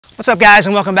What's up, guys,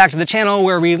 and welcome back to the channel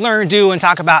where we learn, do, and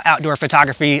talk about outdoor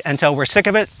photography until we're sick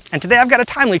of it. And today I've got a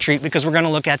timely treat because we're going to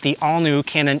look at the all-new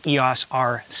Canon EOS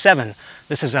R7.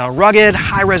 This is a rugged,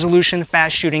 high-resolution,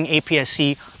 fast-shooting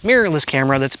APS-C mirrorless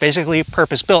camera that's basically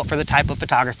purpose-built for the type of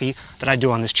photography that I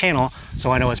do on this channel,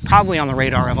 so I know it's probably on the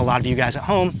radar of a lot of you guys at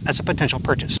home as a potential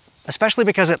purchase, especially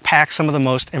because it packs some of the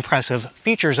most impressive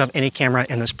features of any camera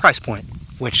in this price point,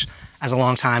 which, as a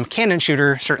long-time Canon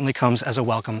shooter, certainly comes as a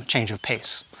welcome change of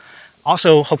pace.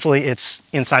 Also, hopefully it's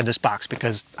inside this box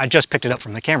because I just picked it up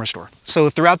from the camera store.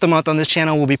 So throughout the month on this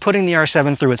channel, we'll be putting the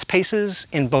R7 through its paces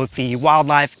in both the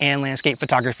wildlife and landscape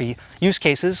photography use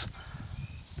cases.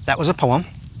 That was a poem.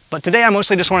 But today I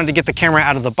mostly just wanted to get the camera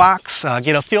out of the box,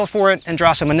 get a feel for it, and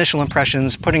draw some initial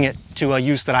impressions, putting it to a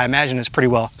use that I imagine is pretty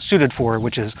well suited for,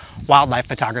 which is wildlife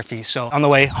photography. So on the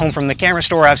way home from the camera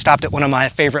store, I've stopped at one of my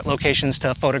favorite locations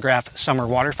to photograph summer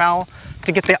waterfowl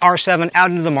to get the R7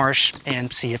 out into the marsh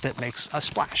and see if it makes a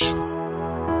splash.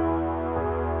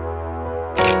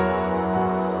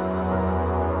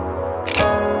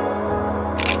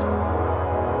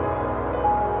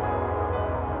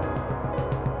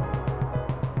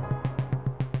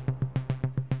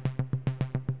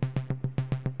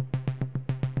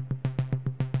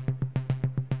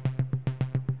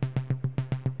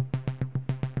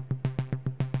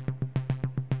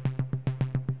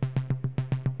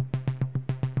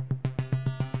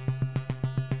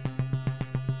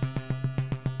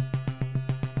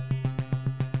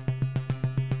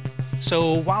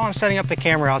 So while I'm setting up the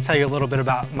camera, I'll tell you a little bit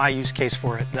about my use case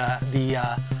for it. The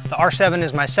R7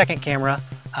 is my second camera.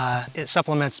 It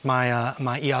supplements my,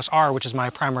 my EOS R, which is my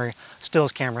primary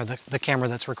stills camera, the camera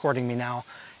that's recording me now.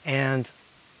 And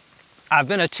I've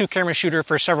been a two-camera shooter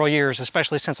for several years,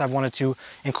 especially since I've wanted to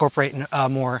incorporate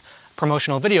more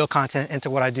promotional video content into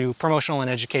what I do, promotional and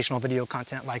educational video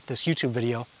content like this YouTube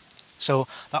video. So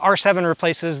the R7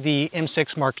 replaces the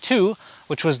M6 Mark II,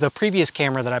 which was the previous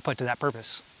camera that I put to that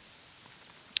purpose.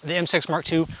 The M6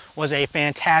 Mark II was a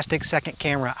fantastic second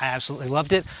camera. I absolutely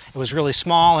loved it. It was really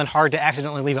small and hard to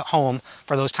accidentally leave at home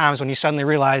for those times when you suddenly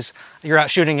realize you're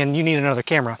out shooting and you need another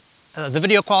camera. The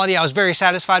video quality I was very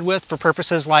satisfied with for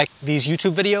purposes like these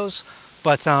YouTube videos,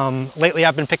 but lately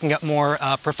I've been picking up more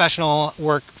professional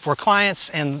work for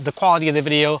clients, and the quality of the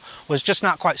video was just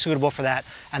not quite suitable for that,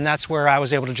 and that's where I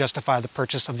was able to justify the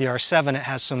purchase of the R7. It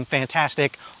has some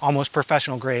fantastic, almost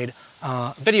professional grade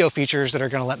video features that are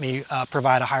going to let me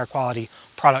provide a higher quality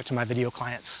product to my video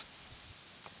clients.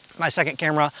 My second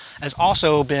camera has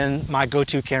also been my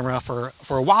go-to camera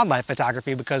for wildlife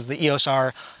photography because the EOS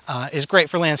R is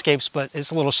great for landscapes, but it's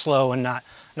a little slow and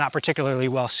not particularly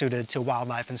well suited to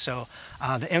wildlife. And so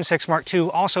the M6 Mark II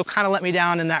also kind of let me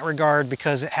down in that regard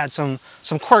because it had some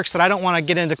quirks that I don't want to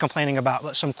get into complaining about,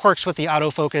 but some quirks with the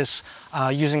autofocus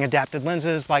using adapted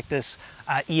lenses like this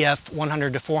EF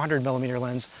 100 to 400 millimeter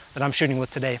lens that I'm shooting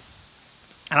with today.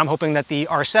 And I'm hoping that the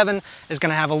R7 is going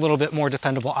to have a little bit more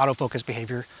dependable autofocus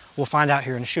behavior. We'll find out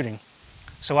here in shooting.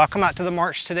 So I'll come out to the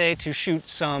marsh today to shoot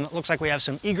some, it looks like we have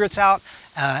some egrets out.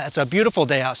 It's a beautiful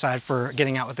day outside for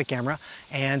getting out with the camera,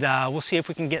 and we'll see if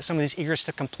we can get some of these egrets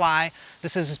to comply.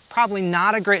 This is probably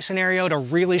not a great scenario to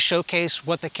really showcase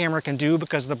what the camera can do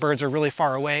because the birds are really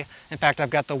far away. In fact, I've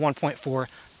got the 1.4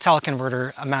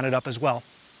 teleconverter mounted up as well.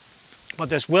 But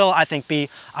this will, I think, be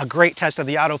a great test of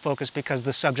the autofocus because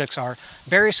the subjects are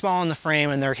very small in the frame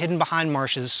and they're hidden behind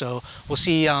marshes, so we'll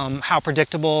see how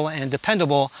predictable and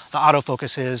dependable the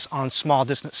autofocus is on small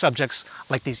distant subjects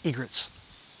like these egrets.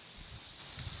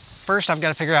 First, I've got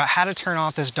to figure out how to turn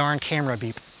off this darn camera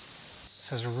beep.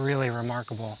 This is really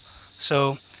remarkable.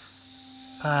 So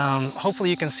hopefully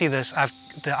you can see this.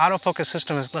 The autofocus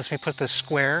system lets me put this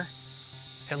square.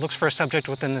 It looks for a subject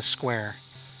within this square.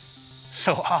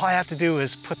 So all I have to do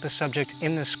is put the subject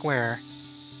in the square,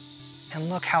 and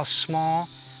look how small.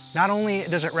 Not only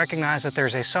does it recognize that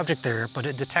there's a subject there, but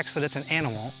it detects that it's an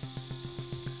animal,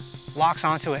 locks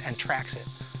onto it, and tracks it.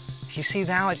 You see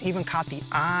now it even caught the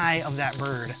eye of that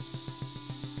bird.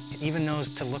 It even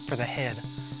knows to look for the head.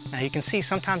 Now you can see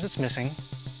sometimes it's missing.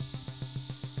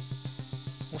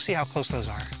 We'll see how close those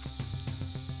are.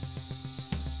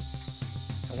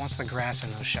 It wants the grass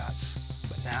in those shots.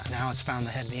 Now it's found the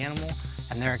head of the animal,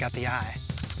 and there it got the eye.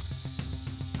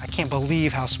 I can't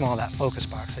believe how small that focus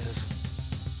box is.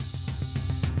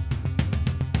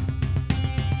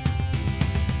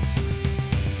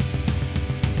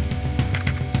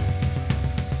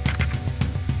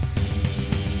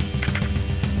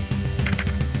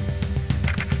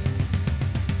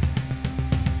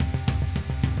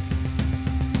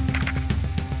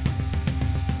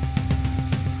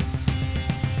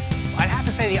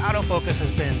 to say the autofocus has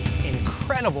been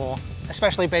incredible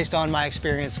especially based on my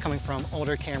experience coming from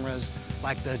older cameras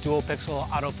like the dual pixel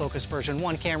autofocus version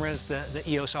 1 cameras, the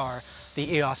EOS R,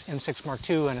 the EOS M6 Mark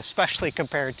II, and especially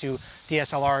compared to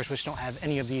DSLRs, which don't have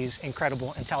any of these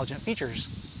incredible intelligent features.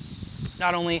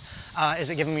 Not only is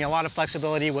it giving me a lot of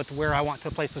flexibility with where I want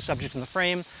to place the subject in the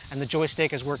frame, and the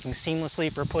joystick is working seamlessly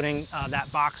for putting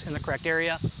that box in the correct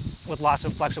area, with lots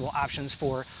of flexible options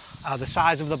for the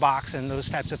size of the box and those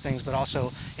types of things, but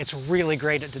also it's really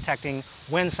great at detecting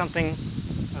when something,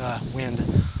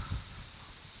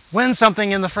 when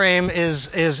something in the frame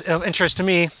is of interest to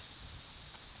me,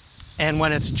 and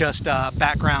when it's just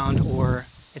background, or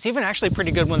it's even actually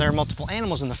pretty good when there are multiple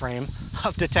animals in the frame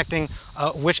of detecting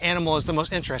which animal is the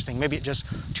most interesting. Maybe it just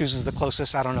chooses the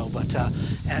closest, I don't know. But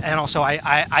and also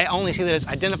I only see that it's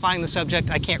identifying the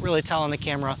subject. I can't really tell on the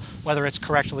camera whether it's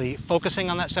correctly focusing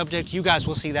on that subject. You guys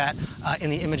will see that in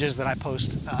the images that I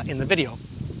post in the video.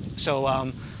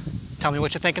 So tell me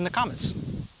what you think in the comments.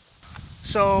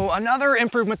 So another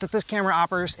improvement that this camera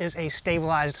offers is a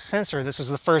stabilized sensor. This is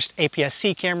the first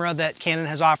APS-C camera that Canon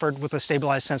has offered with a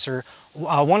stabilized sensor.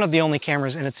 One of the only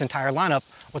cameras in its entire lineup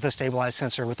with a stabilized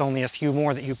sensor, with only a few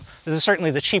more that this is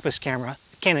certainly the cheapest Canon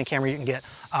camera you can get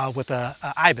with a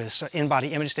IBIS, in-body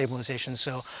image stabilization.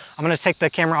 So I'm going to take the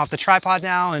camera off the tripod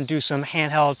now and do some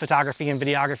handheld photography and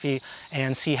videography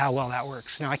and see how well that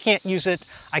works. Now I can't use it,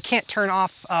 I can't turn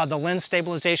off the lens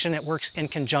stabilization. It works in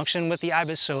conjunction with the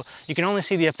IBIS, so you can only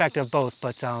see the effect of both,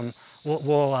 but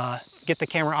we'll get the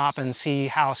camera off and see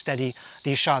how steady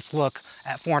these shots look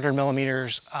at 400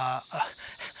 millimeters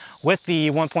with the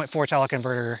 1.4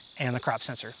 teleconverter and the crop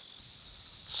sensor.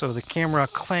 So the camera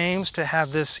claims to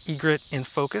have this egret in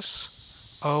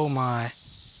focus. Oh my.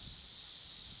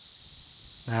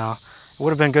 Now, it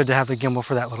would have been good to have the gimbal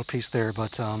for that little piece there,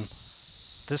 but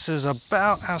this is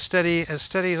about as steady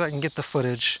as I can get the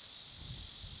footage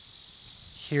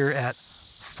here at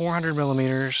 400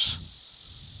 millimeters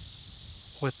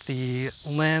with the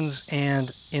lens and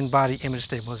in-body image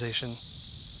stabilization.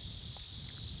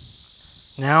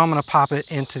 Now I'm going to pop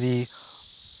it into the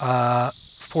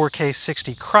 4K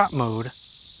 60 crop mode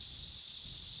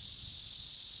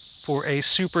for a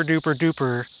super duper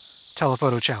duper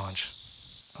telephoto challenge.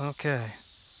 Okay,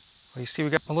 well, you see we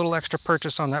got a little extra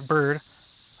purchase on that bird.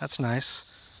 That's nice.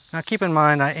 Now keep in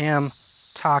mind I am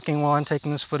talking while I'm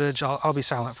taking this footage. I'll be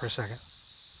silent for a second.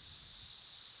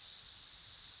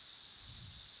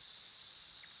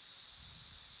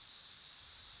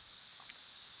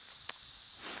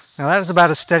 Now that is about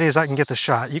as steady as I can get the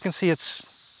shot. You can see it's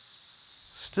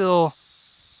still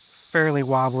fairly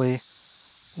wobbly,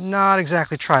 not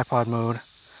exactly tripod mode.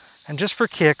 And just for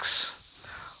kicks,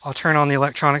 I'll turn on the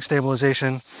electronic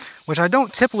stabilization, which I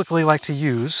don't typically like to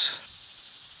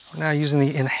use. We're now using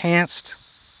the enhanced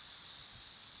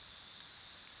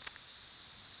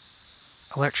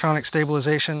electronic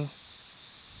stabilization.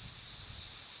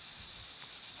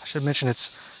 I should mention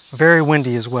it's very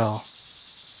windy as well.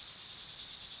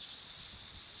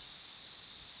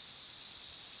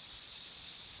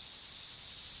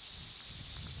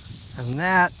 And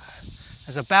that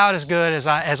is about as good as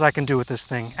I can do with this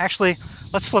thing. Actually,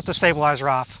 let's flip the stabilizer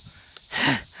off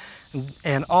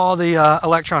and all the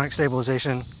electronic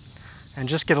stabilization, and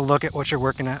just get a look at what you're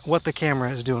working at, what the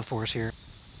camera is doing for us here.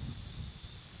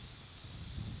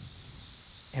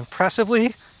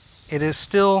 Impressively, it is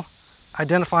still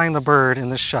identifying the bird in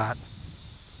this shot.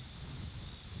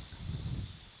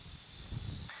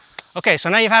 Okay, so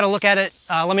now you've had a look at it.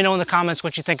 Let me know in the comments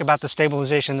what you think about the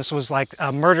stabilization. This was like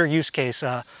a murder use case.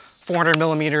 400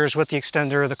 millimeters with the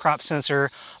extender, the crop sensor,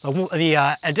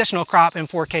 the additional crop in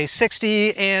 4K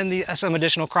 60, and some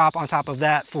additional crop on top of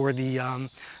that for the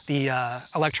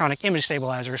electronic image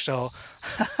stabilizer. So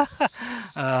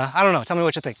I don't know. Tell me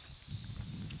what you think.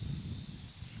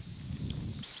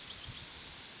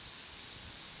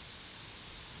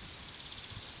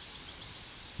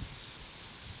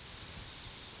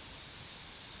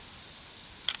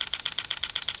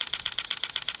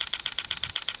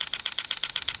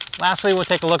 Lastly, we'll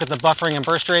take a look at the buffering and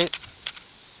burst rate.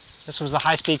 This was the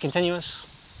high-speed continuous.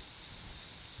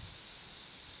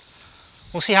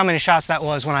 We'll see how many shots that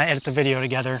was when I edit the video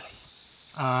together.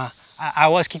 I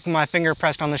was keeping my finger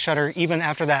pressed on the shutter even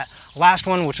after that last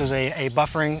one, which was a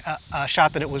buffering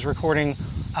shot that it was recording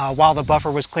while the buffer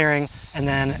was clearing, and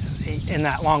then in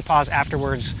that long pause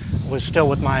afterwards was still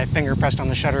with my finger pressed on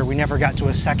the shutter. We never got to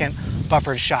a second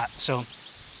buffered shot. So,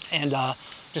 and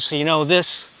just so you know,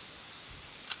 this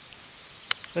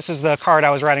This is the card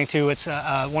I was writing to. It's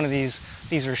one of these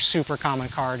are super common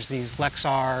cards, these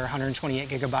Lexar 128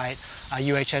 gigabyte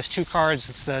UHS-2 cards.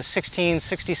 It's the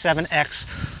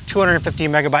 1667X 250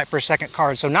 megabyte per second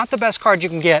card. So not the best card you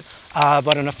can get,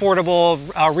 but an affordable,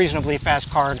 reasonably fast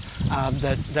card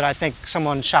that I think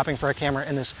someone shopping for a camera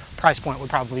in this price point would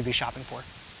probably be shopping for.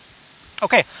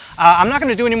 Okay, I'm not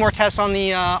going to do any more tests on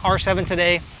the R7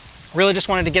 today. Really just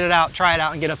wanted to get it out, try it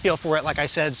out, and get a feel for it, like I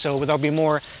said. So there'll be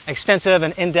more extensive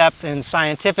and in-depth and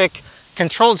scientific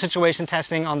controlled situation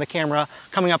testing on the camera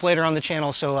coming up later on the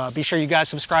channel. So be sure you guys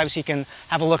subscribe so you can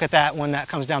have a look at that when that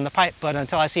comes down the pipe. But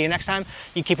until I see you next time,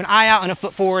 you keep an eye out and a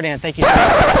foot forward, and thank you so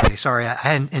much. Okay, sorry, I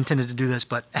hadn't intended to do this,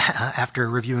 but after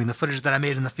reviewing the footage that I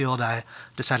made in the field, I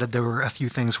decided there were a few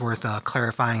things worth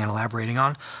clarifying and elaborating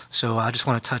on. So I just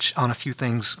want to touch on a few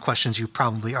things, questions you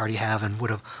probably already have and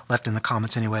would have left in the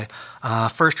comments anyway.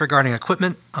 First, regarding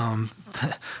equipment,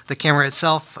 the camera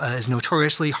itself is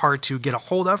notoriously hard to get a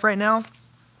hold of right now.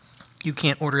 You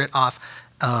can't order it off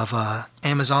of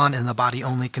Amazon in the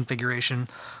body-only configuration.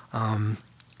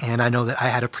 And I know that I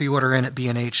had a pre-order in at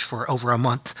B&H for over a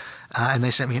month, and they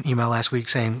sent me an email last week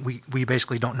saying we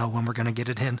basically don't know when we're going to get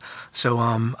it in. So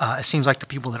it seems like the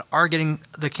people that are getting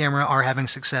the camera are having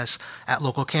success at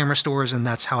local camera stores, and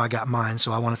that's how I got mine.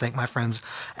 So I want to thank my friends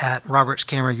at Robert's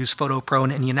Camera Use Photo Pro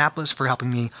in Indianapolis for helping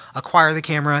me acquire the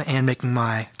camera and making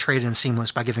my trade-in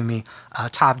seamless by giving me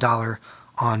top dollar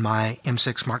on my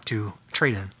M6 Mark II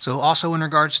trade-in. So also in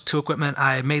regards to equipment,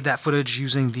 I made that footage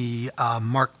using the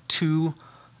Mark II,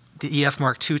 the EF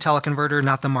Mark II teleconverter,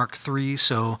 not the Mark III.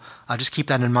 So just keep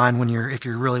that in mind when if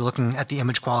you're really looking at the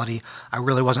image quality. I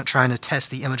really wasn't trying to test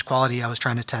the image quality. I was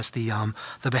trying to test the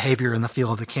behavior and the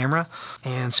feel of the camera.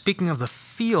 And speaking of the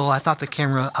feel, I thought the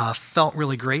camera felt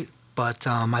really great. But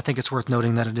I think it's worth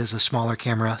noting that it is a smaller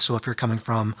camera, so if you're coming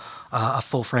from a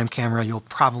full-frame camera, you'll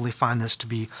probably find this to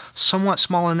be somewhat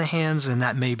small in the hands, and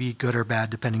that may be good or bad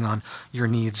depending on your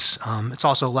needs. It's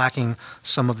also lacking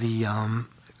some of the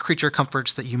creature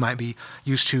comforts that you might be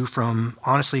used to from,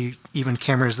 honestly, even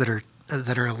cameras that are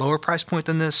a lower price point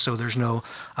than this. So there's no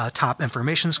top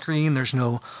information screen, there's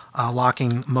no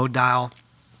locking mode dial.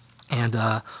 And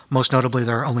most notably,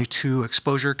 there are only 2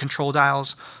 exposure control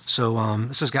dials. So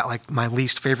this has got like my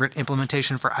least favorite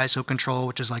implementation for ISO control,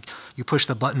 which is like you push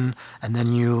the button and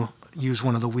then you use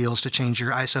one of the wheels to change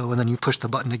your ISO, and then you push the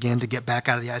button again to get back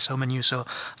out of the ISO menu. So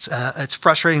it's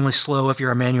frustratingly slow if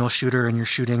you're a manual shooter and you're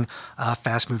shooting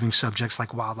fast-moving subjects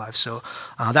like wildlife. So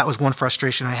that was one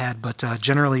frustration I had, but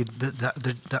generally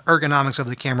the ergonomics of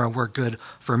the camera were good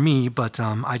for me, but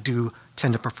I do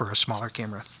tend to prefer a smaller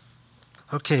camera.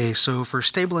 Okay, so for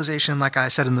stabilization, like I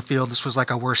said in the field, this was like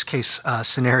a worst case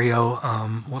scenario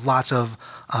with lots of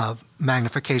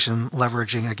magnification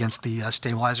leveraging against the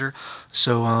stabilizer.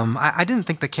 So I didn't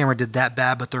think the camera did that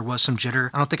bad, but there was some jitter.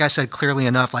 I don't think I said clearly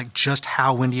enough like just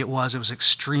how windy it was. It was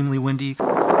extremely windy.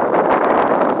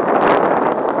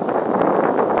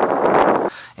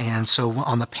 And so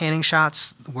on the panning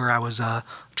shots where I was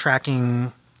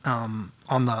tracking on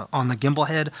the gimbal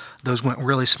head, those went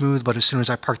really smooth, but as soon as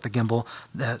I parked the gimbal,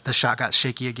 the shot got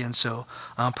shaky again. So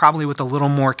probably with a little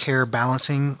more care,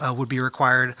 balancing would be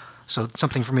required. So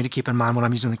something for me to keep in mind when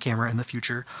I'm using the camera in the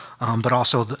future. But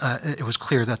also it was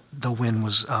clear that the wind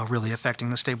was really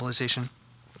affecting the stabilization.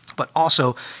 But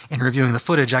also, in reviewing the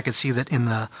footage, I could see that in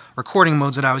the recording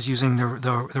modes that I was using,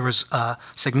 there was a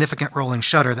significant rolling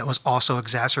shutter that was also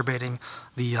exacerbating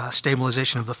the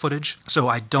stabilization of the footage. So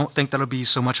I don't think that'll be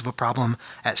so much of a problem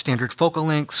at standard focal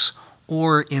lengths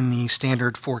or in the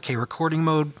standard 4K recording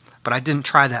mode. But I didn't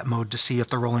try that mode to see if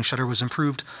the rolling shutter was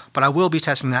improved. But I will be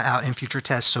testing that out in future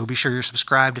tests, so be sure you're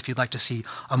subscribed if you'd like to see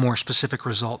a more specific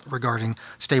result regarding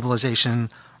stabilization,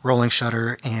 rolling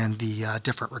shutter, and the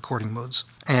different recording modes.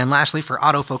 And lastly, for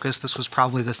autofocus, this was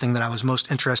probably the thing that I was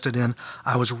most interested in.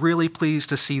 I was really pleased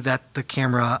to see that the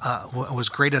camera was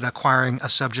great at acquiring a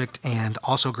subject and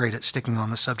also great at sticking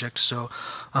on the subject. So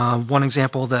one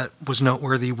example that was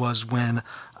noteworthy was when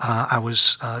I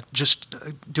was just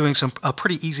doing a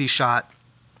pretty easy shot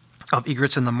of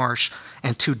egrets in the marsh,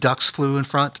 and 2 ducks flew in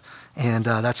front. And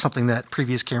that's something that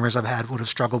previous cameras I've had would have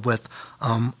struggled with,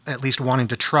 at least wanting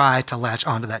to try to latch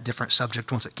onto that different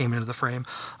subject once it came into the frame.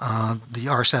 The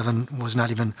R7 was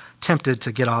not even tempted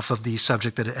to get off of the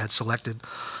subject that it had selected.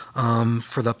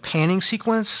 For the panning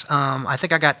sequence, I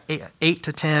think I got 8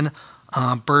 to 10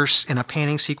 bursts in a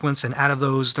panning sequence, and out of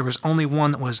those there was only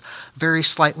one that was very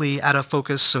slightly out of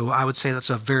focus, so I would say that's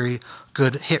a very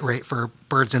good hit rate for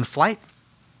birds in flight.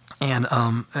 And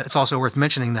it's also worth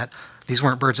mentioning that these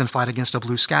weren't birds in flight against a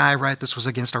blue sky, right? This was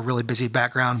against a really busy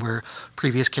background where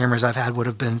previous cameras I've had would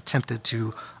have been tempted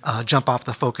to jump off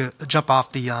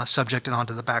the subject and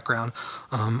onto the background.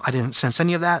 I didn't sense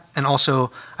any of that, and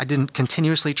also I didn't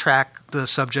continuously track the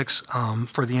subjects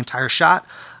for the entire shot.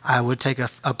 I would take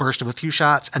a burst of a few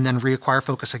shots and then reacquire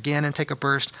focus again and take a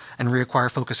burst and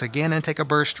reacquire focus again and take a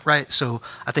burst, right? So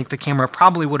I think the camera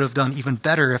probably would have done even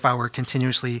better if I were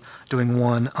continuously doing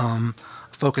one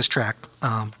focus track.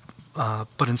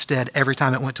 But instead, every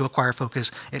time it went to acquire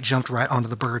focus, it jumped right onto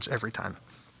the birds every time.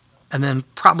 And then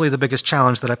probably the biggest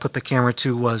challenge that I put the camera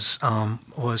to was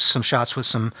some shots with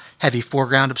some heavy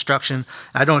foreground obstruction.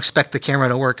 I don't expect the camera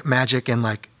to work magic and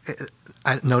like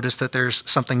I noticed that there's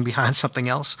something behind something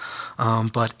else,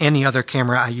 but any other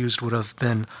camera I used would have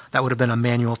been a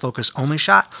manual focus only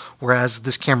shot, whereas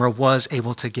this camera was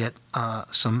able to get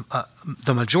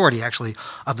the majority actually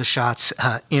of the shots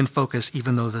in focus,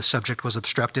 even though the subject was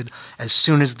obstructed. As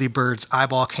soon as the bird's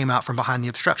eyeball came out from behind the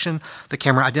obstruction, the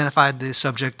camera identified the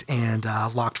subject and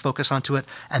locked focus onto it,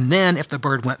 and then if the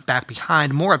bird went back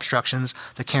behind more obstructions,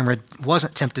 the camera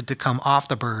wasn't tempted to come off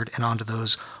the bird and onto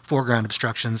those foreground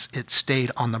obstructions. It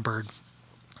stayed on the bird.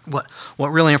 What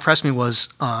really impressed me was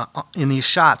in these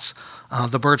shots,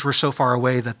 the birds were so far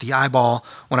away that the eyeball,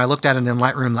 when I looked at it in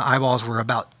Lightroom, the eyeballs were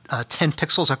about 10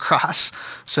 pixels across.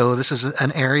 So this is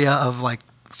an area of like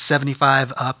 75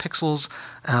 pixels,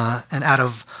 and out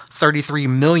of 33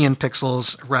 million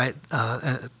pixels, right,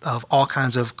 of all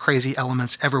kinds of crazy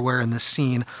elements everywhere in this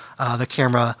scene, the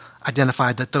camera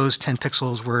identified that those 10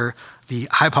 pixels were the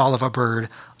eyeball of a bird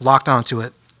locked onto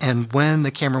it. And when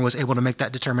the camera was able to make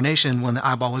that determination, when the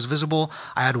eyeball was visible,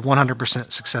 I had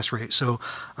 100% success rate. So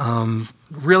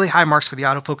really high marks for the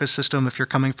autofocus system. If you're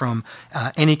coming from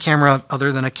any camera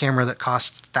other than a camera that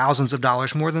costs thousands of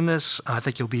dollars more than this, I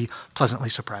think you'll be pleasantly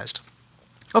surprised.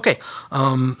 Okay,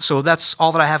 so that's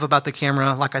all that I have about the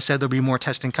camera. Like I said, there'll be more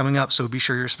testing coming up, so be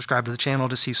sure you're subscribed to the channel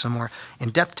to see some more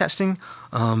in-depth testing.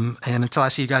 And until I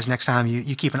see you guys next time,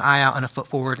 you keep an eye out and a foot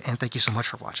forward, and thank you so much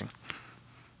for watching.